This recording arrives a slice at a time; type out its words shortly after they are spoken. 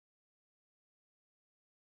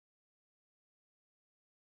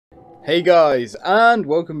Hey guys, and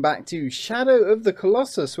welcome back to Shadow of the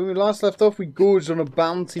Colossus. When we last left off, we gorged on a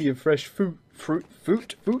bounty of fresh fruit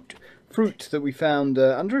that we found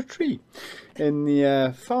under a tree in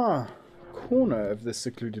the far corner of this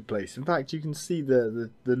secluded place. In fact, you can see the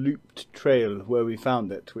looped trail where we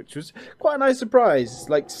found it, which was quite a nice surprise. It's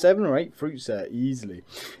like 7 or 8 fruits there, easily.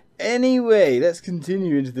 Anyway, let's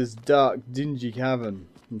continue into this dark, dingy cavern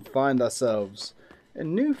and find ourselves a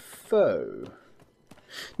new foe.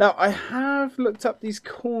 Now, I have looked up these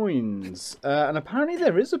coins, and apparently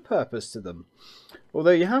there is a purpose to them.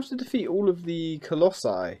 Although you have to defeat all of the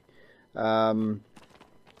Colossi.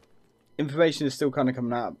 Information is still kind of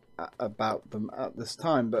coming out about them at this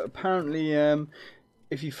time, but apparently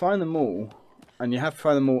if you find them all, and you have to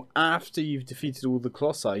find them all after you've defeated all the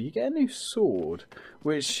Colossi, you get a new sword,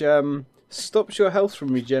 which stops your health from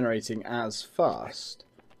regenerating as fast.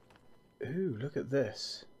 Ooh, look at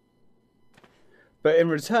this. But in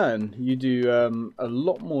return, you do a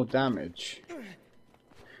lot more damage,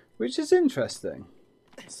 which is interesting.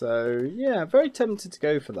 So, yeah, very tempted to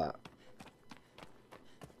go for that.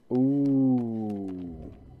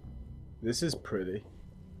 Ooh, this is pretty.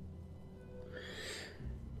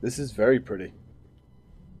 This is very pretty.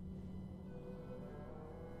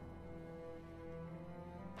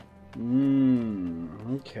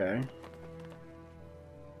 Okay.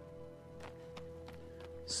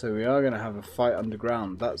 So we are going to have a fight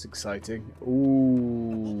underground. That's exciting.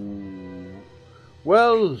 Ooh.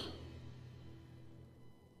 Well.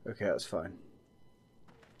 Okay, that's fine.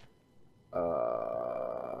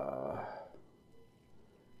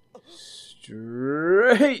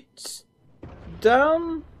 Straight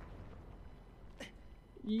down.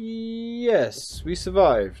 Yes, we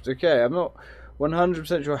survived. Okay, I'm not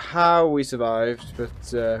 100% sure how we survived, but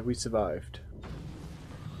we survived.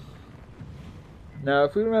 Now,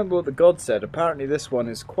 if we remember what the god said, apparently this one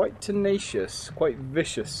is quite tenacious, quite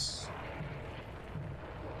vicious.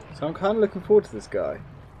 So I'm kind of looking forward to this guy.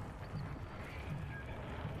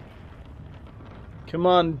 Come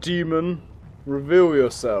on, demon. Reveal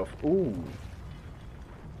yourself. Ooh.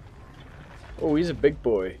 Oh, he's a big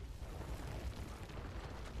boy.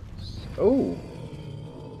 Oh.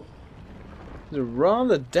 He's a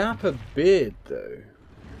rather dapper beard, though.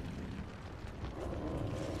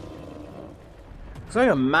 It's like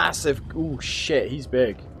a massive... Ooh, shit, he's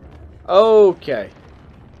big. Okay.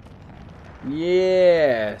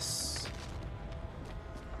 Yes.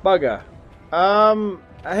 Bugger.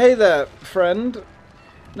 Hey there, friend.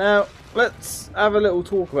 Now, let's have a little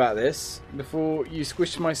talk about this before you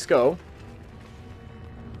squish my skull.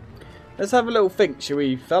 Let's have a little think, shall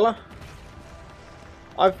we, fella?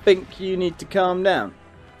 I think you need to calm down.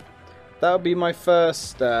 That would be my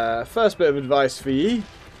first bit of advice for you.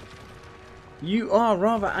 You are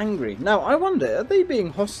rather angry. Now, I wonder, are they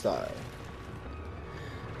being hostile?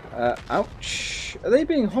 Ouch. Are they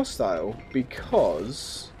being hostile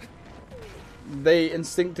because they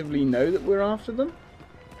instinctively know that we're after them?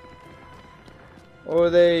 Or are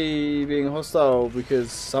they being hostile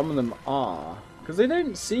because some of them are? Because they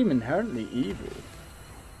don't seem inherently evil.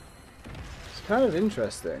 It's kind of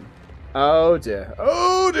interesting. Oh dear.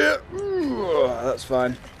 Oh dear. Ooh, that's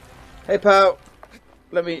fine. Hey, pal.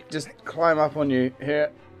 Let me just climb up on you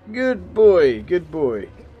here. Good boy, good boy.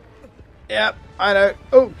 Yep, I know.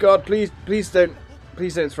 Oh God, please don't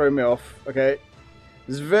throw me off. Okay,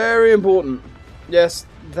 this is very important. Yes,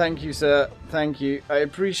 thank you, sir. Thank you. I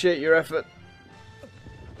appreciate your effort.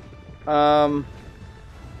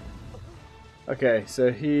 Okay,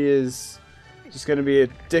 so he is just going to be a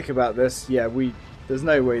dick about this. Yeah, there's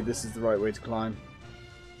no way this is the right way to climb.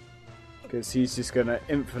 Because he's just going to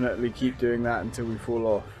infinitely keep doing that until we fall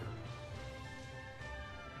off.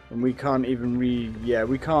 And we can't even we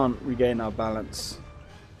can't regain our balance.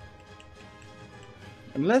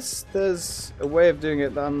 Unless there's a way of doing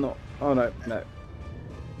it that I'm not... Oh, no.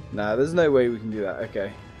 No, there's no way we can do that.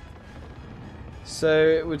 Okay. So,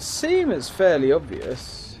 it would seem it's fairly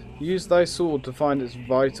obvious. Use thy sword to find its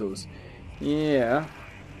vitals. Yeah.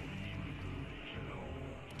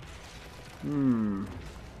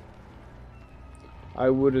 I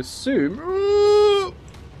would assume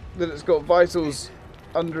that it's got vitals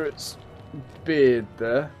under its beard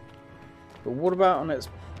there. But what about on its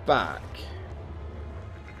back?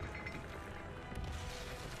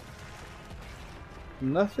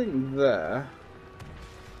 Nothing there.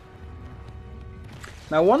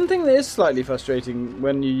 Now, one thing that is slightly frustrating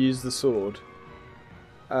when you use the sword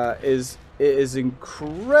is it is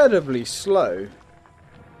incredibly slow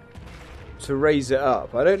to raise it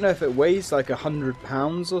up. I don't know if it weighs like 100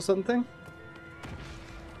 pounds or something,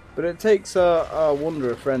 but it takes our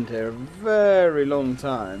wanderer friend here a very long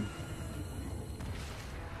time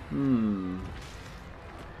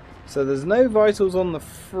So there's no vitals on the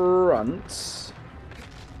front.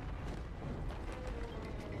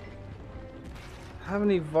 Have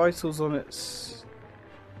any vitals on its...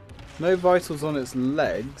 No vitals on its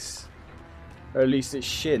legs. Or at least its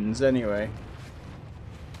shins, anyway.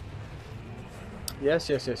 Yes.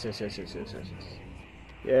 Yes.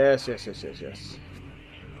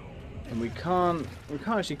 And we can't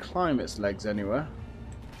actually climb its legs anywhere.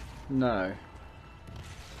 No.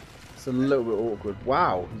 It's a little bit awkward.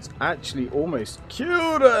 Wow, he's actually almost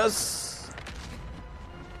killed us!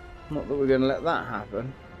 Not that we're going to let that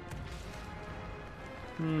happen.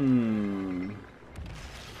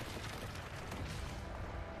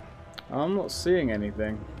 I'm not seeing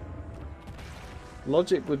anything.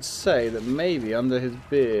 Logic would say that maybe under his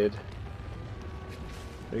beard.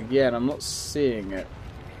 But again, I'm not seeing it.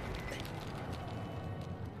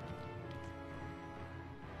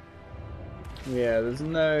 Yeah, there's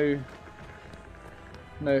no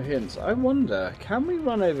hints. I wonder, can we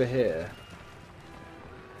run over here?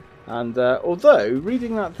 And although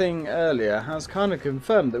reading that thing earlier has kind of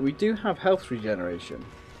confirmed that we do have health regeneration,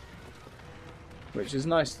 which is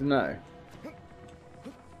nice to know.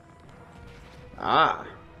 Ah!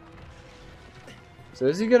 So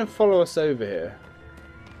is he going to follow us over here?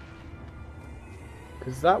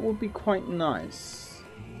 Because that would be quite nice.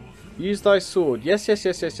 Use thy sword. Yes.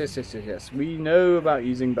 We know about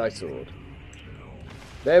using thy sword.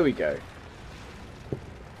 There we go.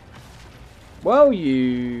 Well,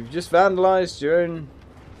 you've just vandalised your own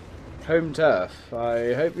home turf.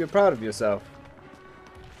 I hope you're proud of yourself.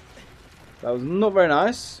 That was not very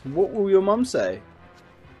nice. What will your mum say?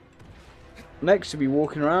 Next, you'll be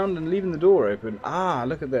walking around and leaving the door open. Ah,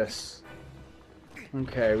 look at this.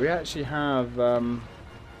 Okay, we actually have...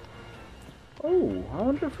 Oh, I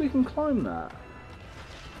wonder if we can climb that.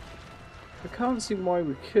 I can't see why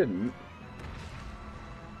we couldn't.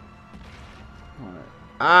 Right.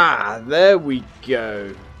 Ah, there we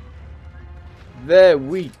go. There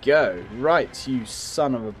we go. Right, you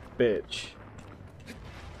son of a bitch. You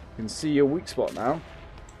can see your weak spot now.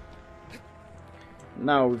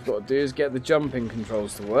 Now all we've got to do is get the jumping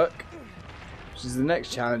controls to work, which is the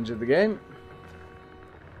next challenge of the game.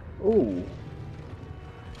 Ooh.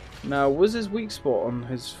 Now, was his weak spot on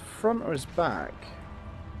his front or his back?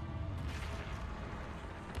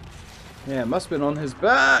 Yeah, it must have been on his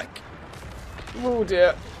back. Oh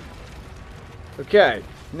dear. Okay,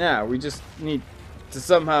 now we just need to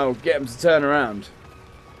somehow get him to turn around.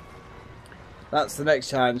 That's the next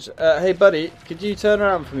challenge. Hey buddy, could you turn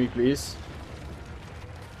around for me please?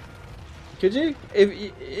 Could you?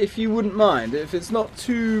 If you wouldn't mind, if it's not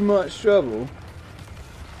too much trouble,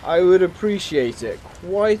 I would appreciate it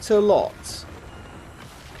quite a lot.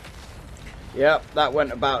 Yep, that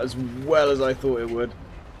went about as well as I thought it would.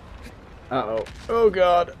 Uh-oh. Oh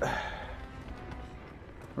god.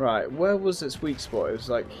 Right, where was its weak spot? It was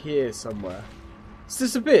like here somewhere. It's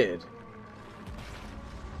disappeared.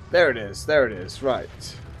 There it is,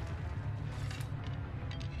 right.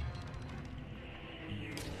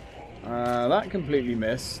 That completely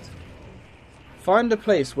missed. Find a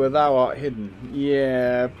place where thou art hidden.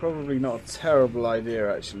 Yeah, probably not a terrible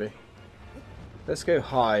idea actually. Let's go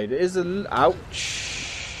hide. It is a...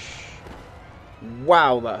 Ouch!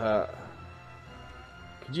 Wow, that hurt.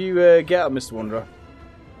 Could you get up, Mr. Wanderer?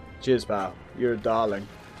 Cheers, pal. You're a darling.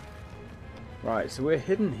 Right, so we're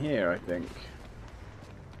hidden here, I think.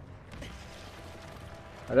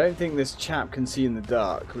 I don't think this chap can see in the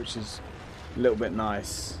dark, which is a little bit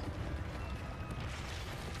nice.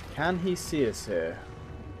 Can he see us here?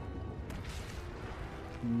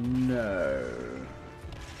 No.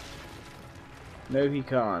 No, he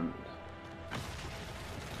can't.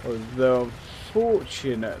 Although,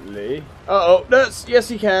 unfortunately... Uh-oh, yes,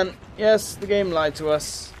 he can. Yes, the game lied to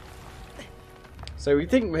us. So we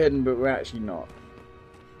think we're hidden, but we're actually not.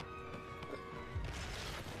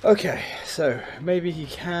 Okay, so maybe he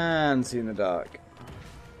can see in the dark.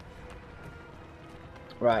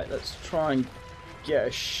 Right, let's try and get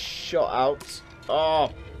a shot out.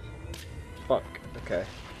 Oh, fuck. Okay.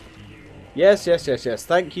 Yes.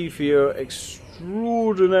 Thank you for your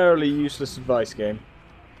extraordinarily useless advice, game.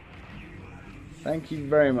 Thank you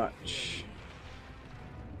very much.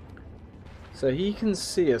 So he can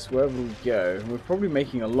see us wherever we go. We're probably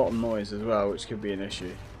making a lot of noise as well, which could be an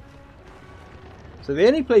issue. So the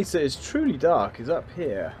only place that is truly dark is up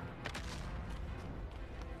here.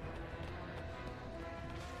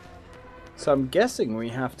 So I'm guessing we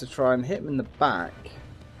have to try and hit him in the back.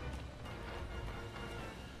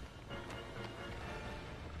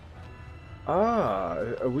 Ah,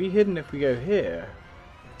 are we hidden if we go here?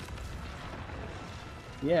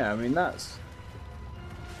 Yeah, I mean, that's...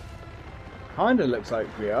 Kinda looks like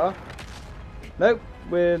we are. Nope,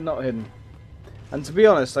 we're not hidden. And to be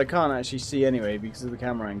honest, I can't actually see anyway because of the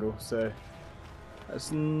camera angle, so...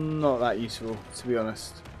 That's not that useful, to be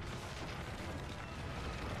honest.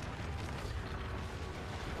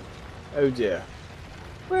 Oh dear.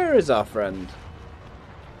 Where is our friend?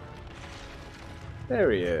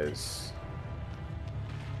 There he is.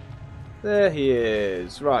 There he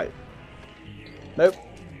is. Right. Nope.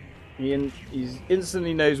 He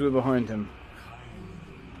instantly knows we're behind him.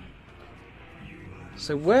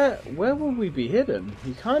 So where will we be hidden?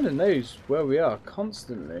 He kind of knows where we are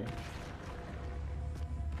constantly.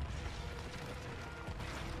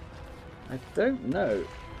 I don't know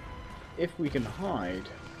if we can hide.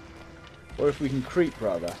 Or if we can creep,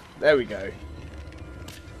 rather. There we go.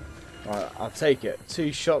 Right, I'll take it.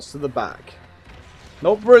 2 shots to the back.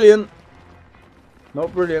 Not brilliant.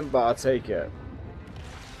 Not brilliant, but I'll take it.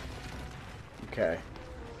 Okay.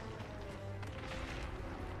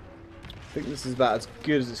 I think this is about as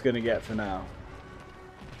good as it's going to get for now.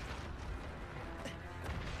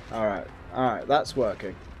 Alright, alright, that's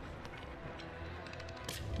working.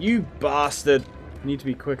 You bastard! You need to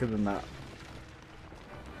be quicker than that.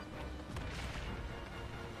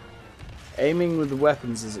 Aiming with the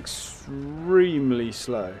weapons is extremely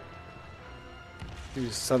slow. This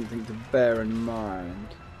is something to bear in mind.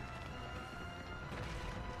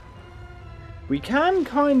 We can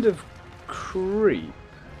kind of creep.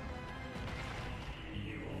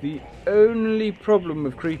 The only problem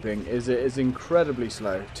with creeping is it is incredibly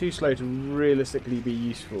slow. Too slow to realistically be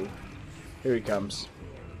useful. Here he comes.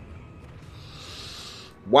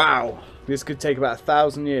 Wow! This could take about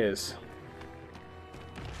 1,000 years.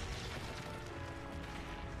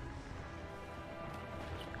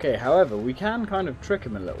 Okay, however, we can kind of trick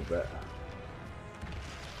him a little bit.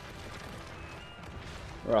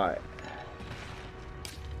 Right.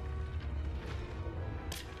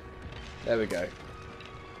 There we go.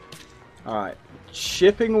 Alright.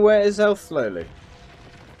 Chipping away his health slowly.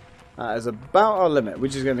 That is about our limit. We're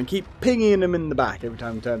just going to keep pinging him in the back every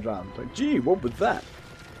time he turns around. It's like, gee, what was that?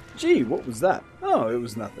 Gee, what was that? Oh, it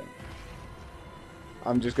was nothing.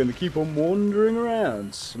 I'm just going to keep on wandering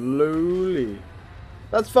around slowly.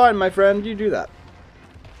 That's fine, my friend. You do that.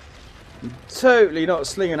 You're totally not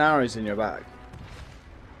slinging arrows in your back.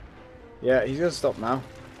 Yeah, he's going to stop now.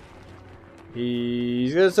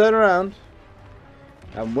 He's going to turn around.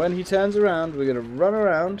 And when he turns around, we're going to run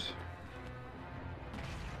around.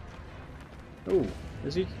 Ooh,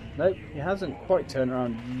 is he? Nope, he hasn't quite turned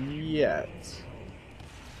around yet.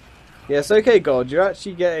 Yes, okay, God, you're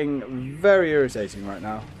actually getting very irritating right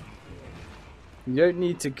now. You don't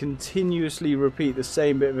need to continuously repeat the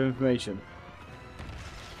same bit of information.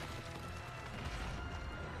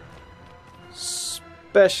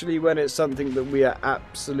 Especially when it's something that we are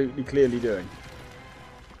absolutely clearly doing.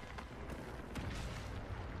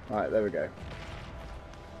 Right, there we go.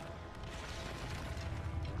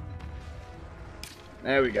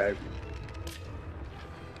 There we go.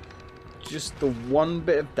 Just the one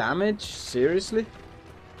bit of damage? Seriously?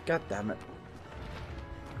 God damn it.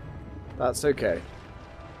 That's okay.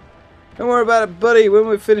 Don't worry about it, buddy. When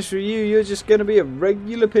we're finished with you, you're just going to be a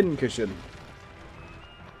regular pincushion.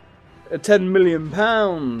 A £10 million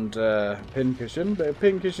pincushion, but a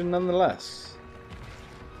pincushion nonetheless.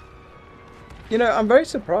 You know, I'm very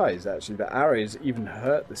surprised, actually, that arrows even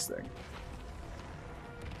hurt this thing.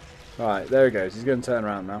 Alright, there he goes. He's going to turn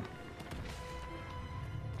around now.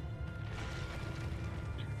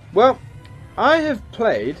 Well, I have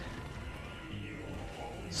played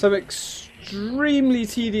some extremely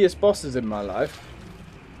tedious bosses in my life,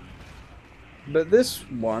 but this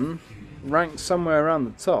one ranks somewhere around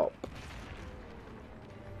the top.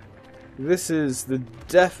 This is the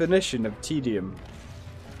definition of tedium.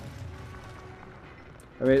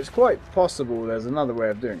 I mean, it's quite possible there's another way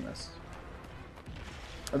of doing this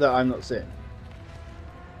that I'm not seeing,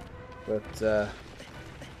 but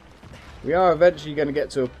we are eventually going to get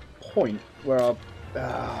to a point where our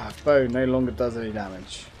bow no longer does any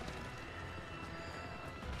damage.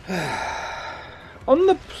 On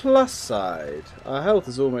the plus side, our health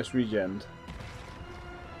is almost regened,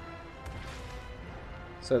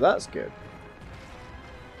 so that's good.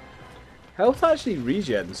 Health actually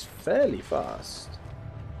regens fairly fast,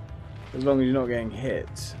 as long as you're not getting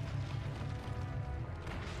hit.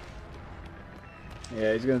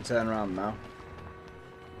 Yeah, he's going to turn around now.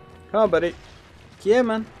 Come on, buddy. Yeah,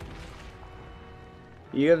 man.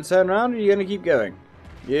 Are you going to turn around or are you going to keep going?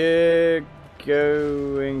 You're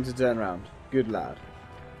going to turn around. Good lad.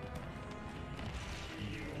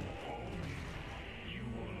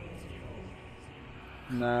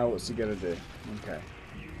 Now what's he gonna do? Okay.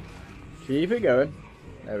 Keep it going.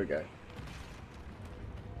 There we go.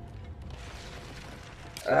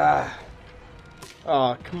 Ah.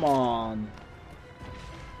 Oh, come on.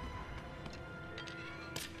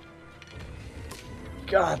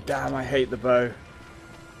 God damn, I hate the bow.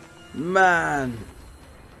 Man.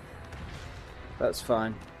 That's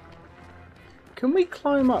fine. Can we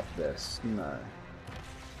climb up this? No.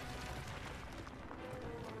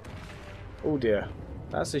 Oh dear.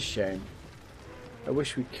 That's a shame. I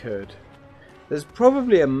wish we could. There's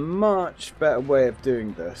probably a much better way of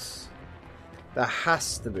doing this. There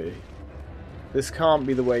has to be. This can't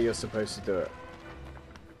be the way you're supposed to do it.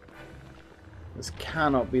 This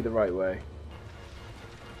cannot be the right way.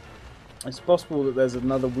 It's possible that there's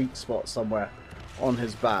another weak spot somewhere on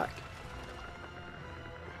his back.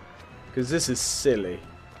 Because this is silly.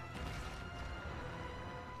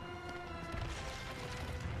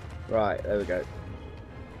 Right, there we go.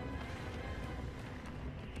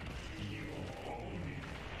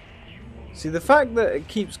 See, the fact that it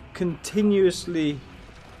keeps continuously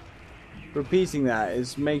repeating that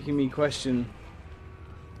is making me question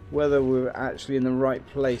whether we're actually in the right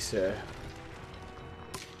place here.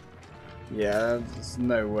 Yeah, there's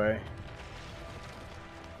no way.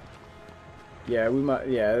 Yeah, we might.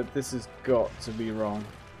 Yeah, this has got to be wrong.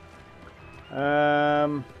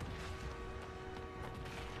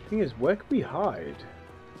 Thing is, where can we hide?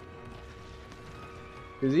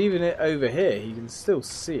 Because even over here, he can still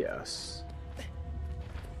see us.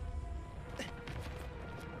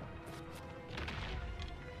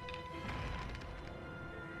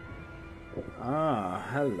 Ah,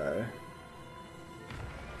 hello.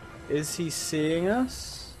 Is he seeing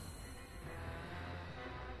us?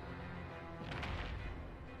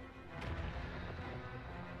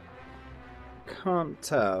 Can't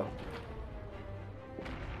tell.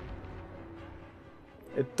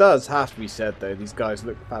 It does have to be said though, these guys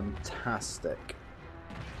look fantastic.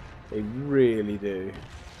 They really do.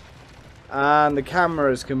 And the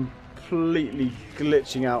camera is completely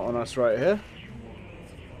glitching out on us right here.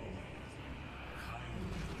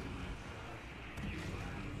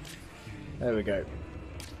 There we go.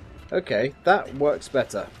 Okay, that works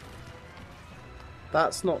better.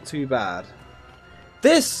 That's not too bad.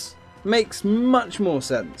 This makes much more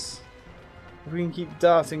sense. If we can keep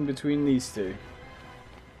darting between these two.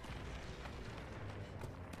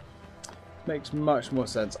 Makes much more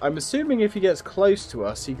sense. I'm assuming if he gets close to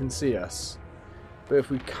us, he can see us. But if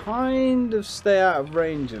we kind of stay out of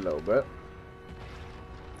range a little bit,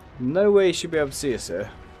 no way he should be able to see us here.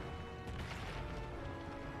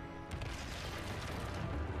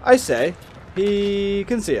 I say, he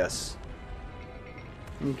can see us.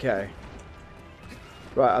 Okay.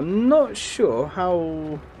 Right, I'm not sure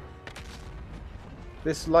how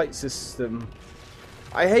this light system...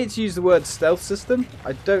 I hate to use the word stealth system.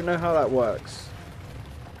 I don't know how that works.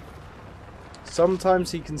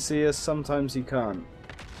 Sometimes he can see us, sometimes he can't.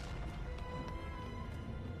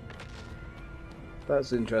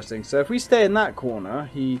 That's interesting. So if we stay in that corner,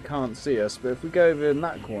 he can't see us. But if we go over in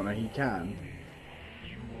that corner, he can.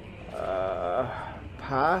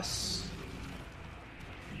 Pass.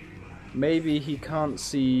 Maybe he can't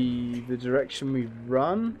see the direction we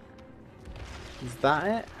run. Is that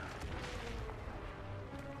it?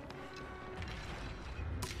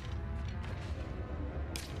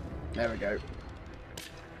 There we go.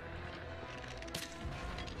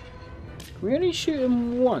 Can we only shoot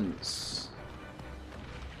him once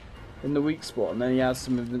in the weak spot and then he has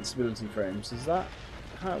some invincibility frames? Is that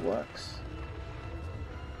how it works?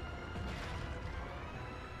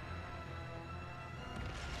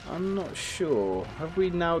 I'm not sure. Have we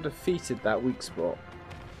now defeated that weak spot?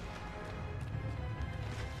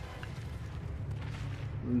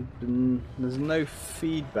 There's no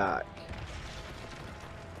feedback.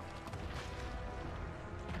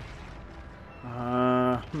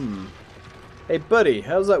 Hey buddy,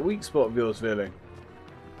 how's that weak spot of yours feeling?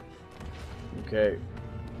 Okay.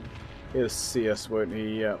 He'll see us, won't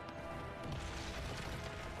he? Yeah.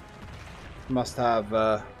 Must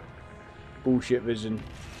have bullshit vision.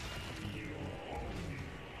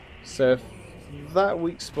 So if that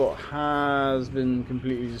weak spot has been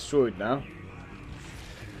completely destroyed now,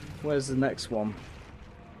 where's the next one?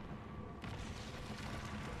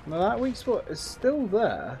 Now that weak spot is still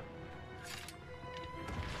there.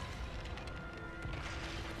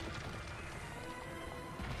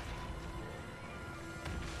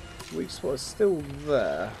 Weak spot is still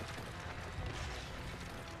there.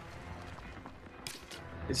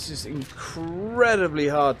 It's just incredibly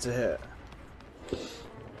hard to hit.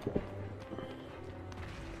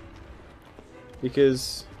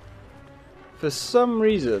 Because For some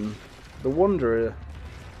reason, the Wanderer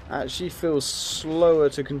actually feels slower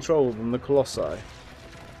to control than the Colossi.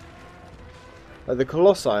 Like, the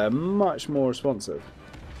Colossi are much more responsive.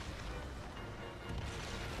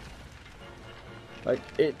 Like,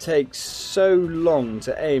 it takes so long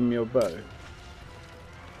to aim your bow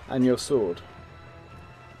and your sword.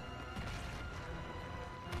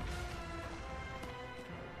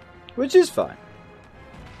 Which is fine.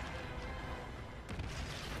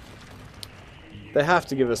 They have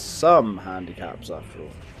to give us some handicaps after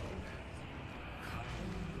all.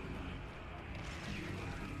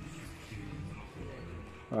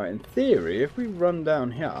 Alright, in theory, if we run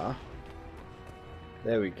down here...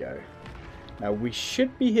 There we go. Now, we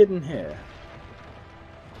should be hidden here.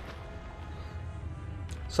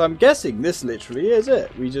 So I'm guessing this literally is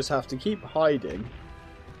it. We just have to keep hiding.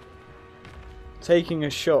 Taking a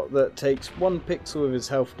shot that takes 1 pixel of his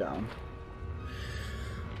health down.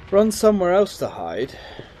 Run somewhere else to hide.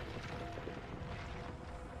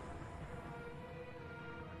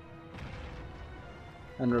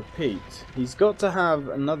 And repeat. He's got to have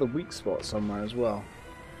another weak spot somewhere as well.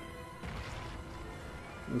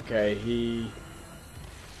 Okay, he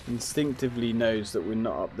instinctively knows that we're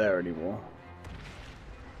not up there anymore.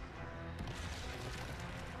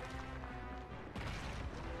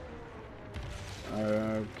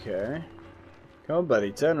 Okay. Come on,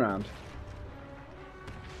 buddy, turn around.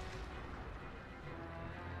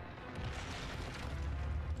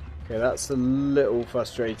 Okay, that's a little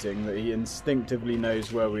frustrating that he instinctively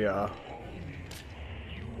knows where we are.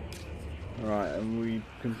 Alright, and we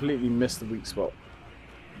completely missed the weak spot.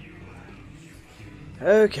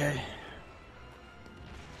 Okay.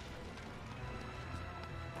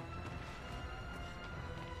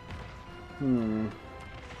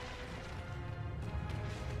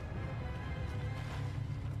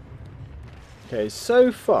 Okay,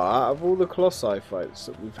 so far, out of all the Colossi fights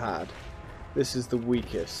that we've had, this is the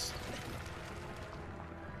weakest.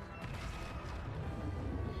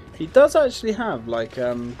 He does actually have, like,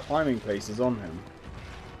 climbing places on him.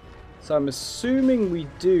 So I'm assuming we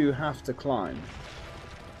do have to climb.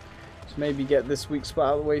 So maybe get this weak spot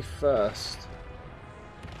out of the way first.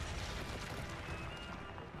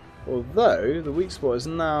 Although, the weak spot is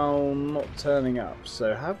now not turning up.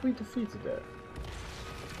 So have we defeated it?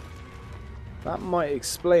 That might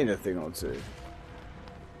explain a thing or two.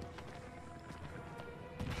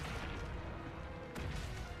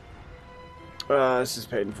 This is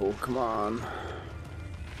painful. Come on.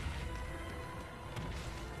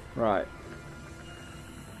 Right.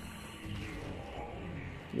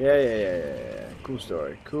 Yeah. Cool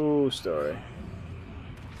story. Cool story.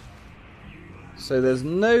 So there's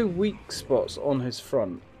no weak spots on his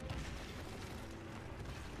front.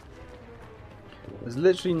 There's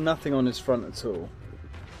literally nothing on his front at all.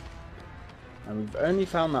 And we've only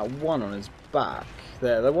found that one on his back.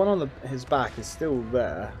 There, the one on his back is still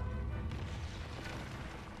there.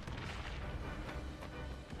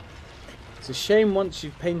 It's a shame once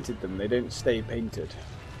you've painted them, they don't stay painted.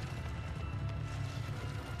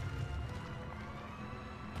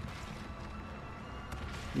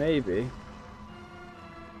 Maybe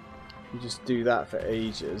you just do that for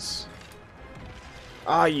ages.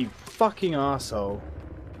 Ah, you fucking arsehole.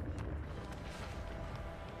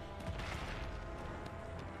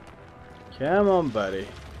 Come on, buddy.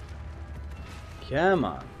 Come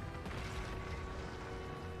on.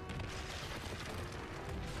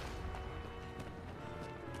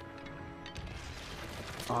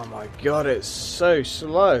 Oh my god, it's so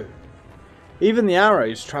slow. Even the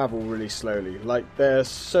arrows travel really slowly. Like, they're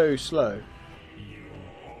so slow.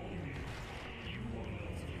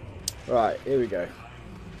 Right, here we go.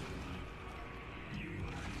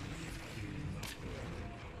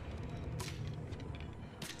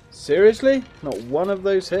 Seriously? Not one of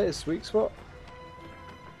those hit his sweet spot?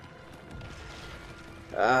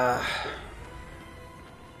 Come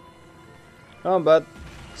on, bud.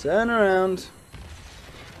 Turn around.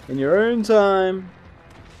 In your own time.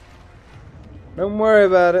 Don't worry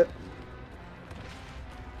about it.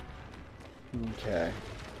 Okay.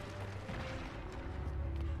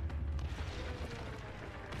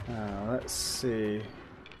 Let's see.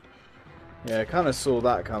 Yeah, I kind of saw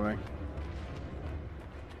that coming.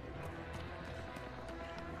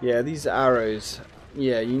 Yeah, these arrows.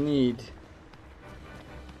 Yeah, you need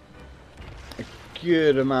a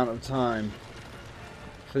good amount of time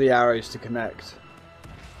for the arrows to connect.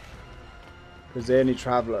 Because they only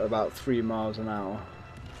travel at about 3 miles an hour.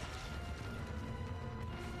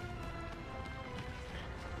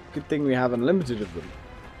 Good thing we have unlimited of them.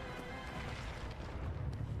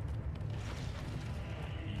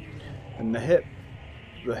 And the hit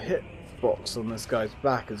box on this guy's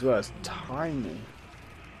back as well. It's tiny.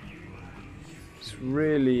 It's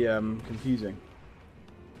really confusing.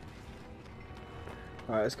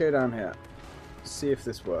 Alright, let's go down here. See if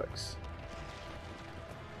this works.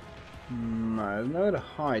 No, there's nowhere to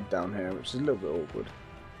hide down here, which is a little bit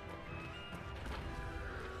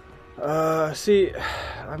awkward. See,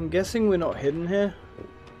 I'm guessing we're not hidden here.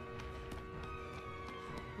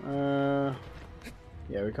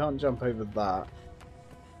 Yeah, we can't jump over that.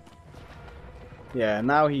 Yeah,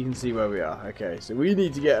 now he can see where we are. Okay, so we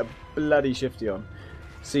need to get a bloody shifty on.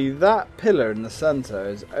 See, that pillar in the center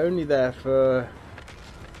is only there for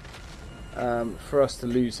us to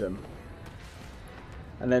lose him.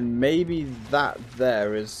 And then maybe that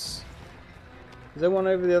there is... Is there one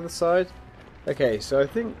over the other side? Okay, so I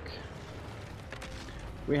think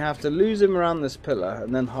we have to lose him around this pillar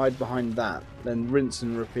and then hide behind that. Then rinse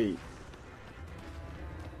and repeat.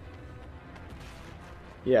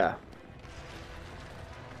 Yeah.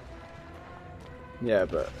 Yeah,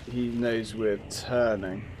 but he knows we're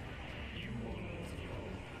turning.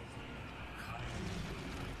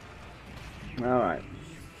 Alright.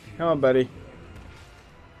 Come on, buddy.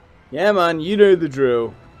 Yeah, man, you know the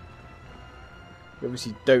drill. You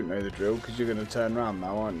obviously don't know the drill because you're going to turn around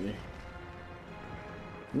now, aren't you?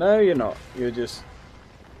 No, you're not. You're just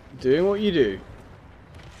doing what you do.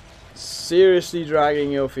 Seriously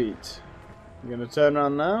dragging your feet. You're going to turn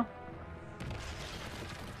around now?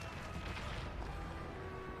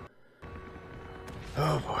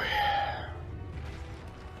 Oh boy.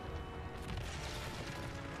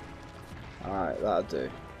 Alright, that'll do.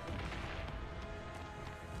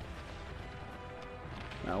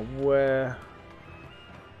 Now where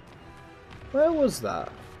was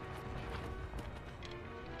that?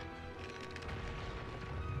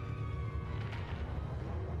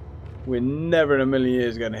 We're never in a million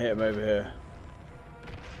years going to hit him over here.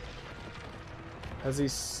 Has he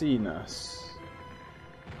seen us?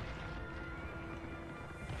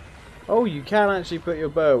 Oh, you can actually put your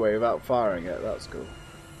bow away without firing it. That's cool.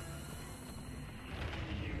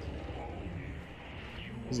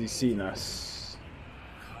 Has he seen us?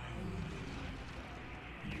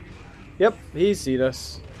 Yep, he's seen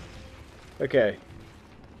us. Okay.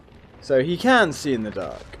 So he can see in the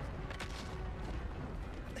dark.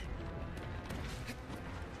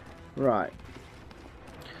 Right.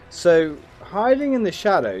 So hiding in the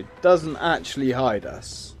shadow doesn't actually hide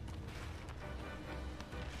us.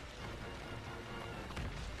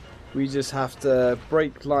 We just have to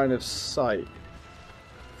break line of sight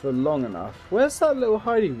for long enough. Where's that little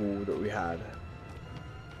hiding wall that we had?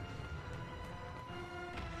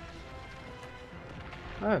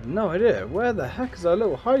 I have no idea. Where the heck is our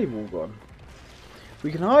little hiding wall gone?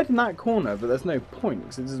 We can hide in that corner, but there's no point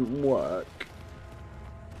because it doesn't work.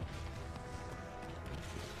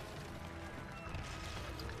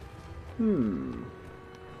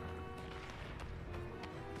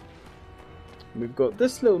 We've got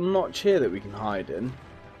this little notch here that we can hide in.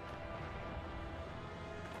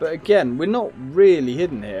 But again, we're not really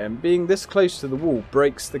hidden here, and being this close to the wall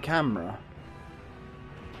breaks the camera.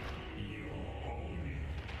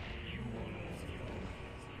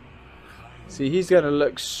 See, he's going to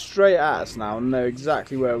look straight at us now and know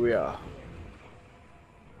exactly where we are.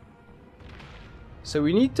 So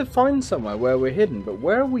we need to find somewhere where we're hidden, but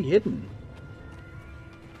where are we hidden?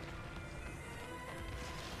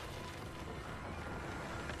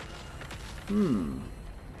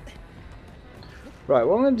 Right,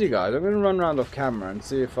 what I'm going to do, guys, I'm going to run around off camera and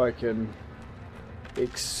see if I can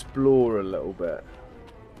explore a little bit.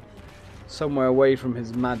 Somewhere away from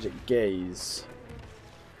his magic gaze.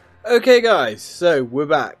 Okay, guys, so we're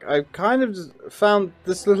back. I've kind of just found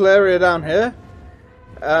this little area down here.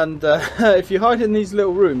 And if you hide in these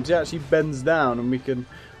little rooms, he actually bends down and we can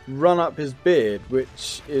run up his beard,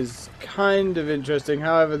 which is kind of interesting.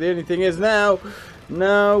 However, the only thing is now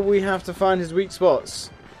we have to find his weak spots.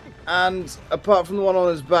 And apart from the one on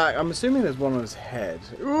his back, I'm assuming there's one on his head.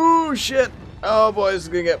 Ooh, shit! Oh boy, this is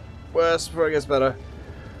going to get worse before it gets better.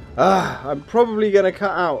 I'm probably going to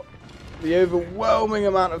cut out the overwhelming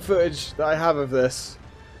amount of footage that I have of this,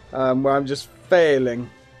 where I'm just failing.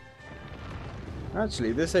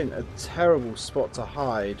 Actually, this ain't a terrible spot to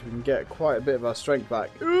hide. We can get quite a bit of our strength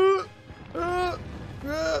back. There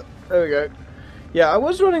we go. Yeah, I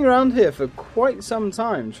was running around here for quite some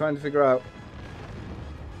time trying to figure out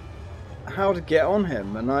how to get on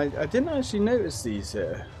him, and I didn't actually notice these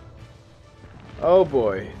here. Oh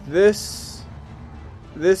boy, this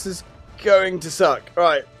is going to suck.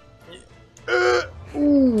 Right.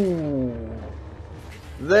 Ooh.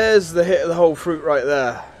 There's the hit of the whole fruit right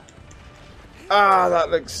there. Ah, that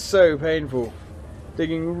looks so painful.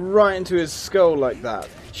 Digging right into his skull like that.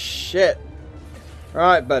 Shit.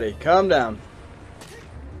 Right, buddy, calm down.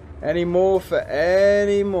 Any more for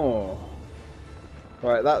any more.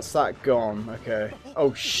 Right, that's that gone. Okay.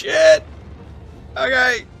 Oh, shit!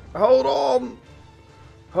 Okay, hold on.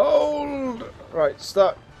 Hold. Right,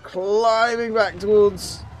 start climbing back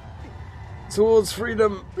towards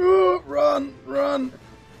freedom. Run, run.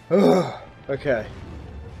 Okay.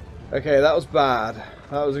 Okay, that was bad.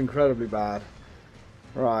 That was incredibly bad.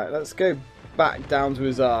 Right, let's go back down to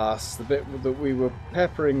his arse, the bit that we were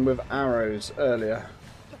peppering with arrows earlier.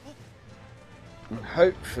 And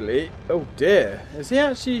hopefully... Oh dear, is he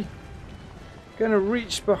actually going to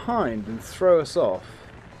reach behind and throw us off?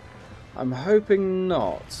 I'm hoping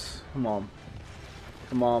not. Come on.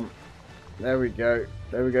 Come on. There we go.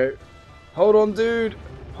 There we go. Hold on, dude.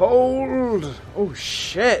 Hold. Oh,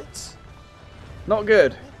 shit. Not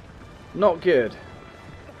good. Not good.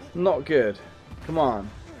 Not good. Come on.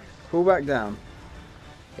 Pull back down.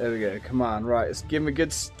 There we go. Come on. Right. Let's give him a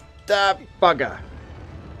good stab. Bugger.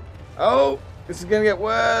 Oh. This is going to get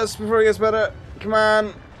worse before it gets better. Come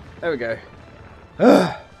on. There we go.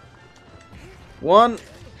 One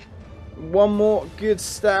more good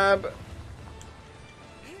stab.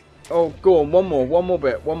 Oh, go on. One more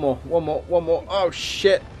bit. One more. Oh,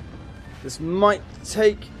 shit. This might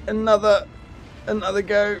take another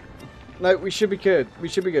go. No, we should be good. We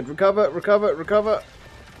should be good. Recover.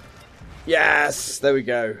 Yes. There we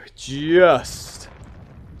go. Just.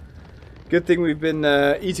 Good thing we've been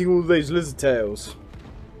eating all those lizard tails.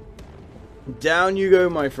 Down you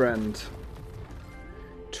go, my friend.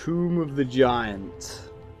 Tomb of the Giant.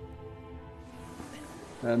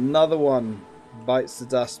 Another one bites the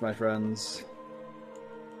dust, my friends.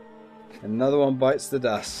 Another one bites the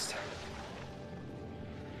dust.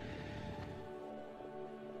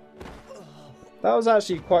 That was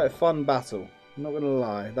actually quite a fun battle. I'm not going to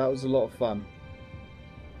lie. That was a lot of fun.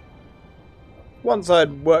 Once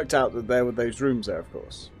I'd worked out that there were those rooms there, of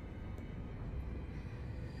course.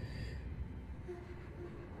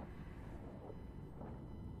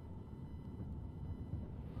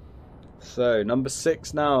 So, number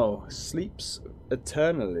 6 now. Sleeps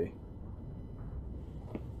eternally.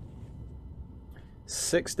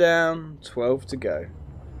 6 down, 12 to go.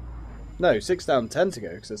 No, 6 down, 10 to go,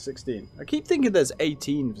 because there's 16. I keep thinking there's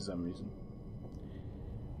 18 for some reason.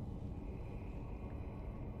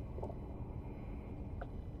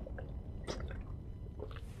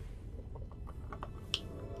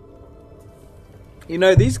 You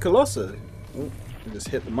know, these Colossus... Oh, I just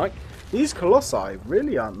hit the mic. These Colossi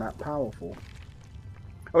really aren't that powerful.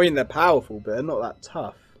 I mean, they're powerful, but they're not that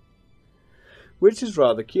tough. Which is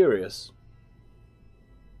rather curious.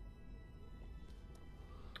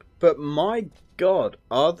 But my god,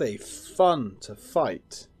 are they fun to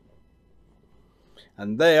fight.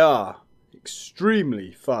 And they are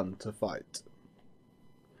extremely fun to fight.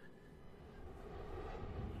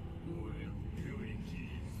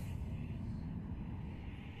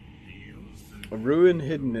 A ruin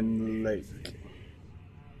hidden in the lake.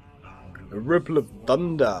 A ripple of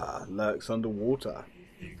thunder lurks underwater.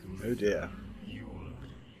 Oh dear.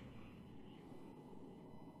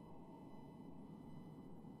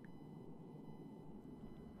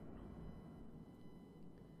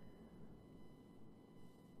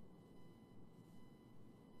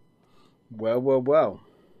 Well.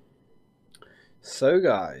 So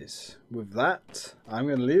guys, with that, I'm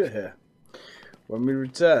going to leave it here. When we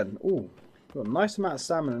return... Ooh. Got a nice amount of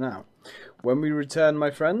stamina now. When we return,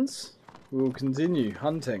 my friends, we will continue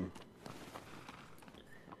hunting.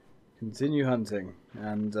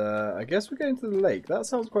 And I guess we're going to the lake. That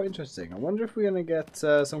sounds quite interesting. I wonder if we're going to get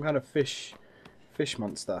some kind of fish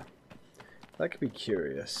monster. That could be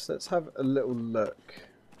curious. Let's have a little look.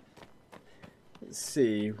 Let's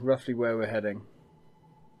see roughly where we're heading.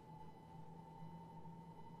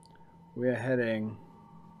 We're heading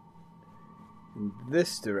in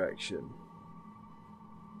this direction.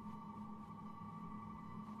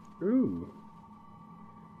 Ooh,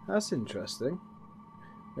 that's interesting.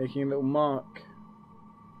 Making a little mark.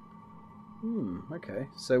 Okay.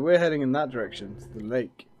 So we're heading in that direction, to the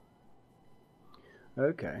lake.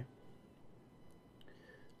 Okay.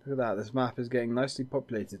 Look at that, this map is getting nicely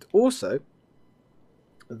populated. Also,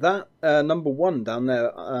 that number 1 down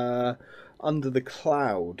there under the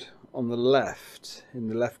cloud on the left, in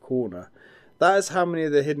the left corner, that is how many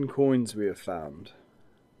of the hidden coins we have found.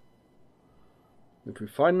 If we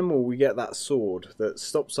find them all, we get that sword that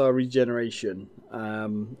stops our regeneration,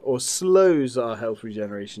 or slows our health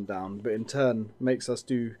regeneration down, but in turn makes us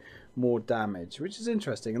do more damage, which is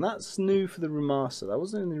interesting. And that's new for the remaster. That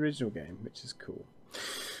wasn't in the original game, which is cool.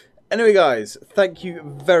 Anyway, guys, thank you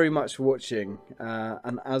very much for watching.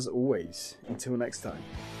 And as always, until next time.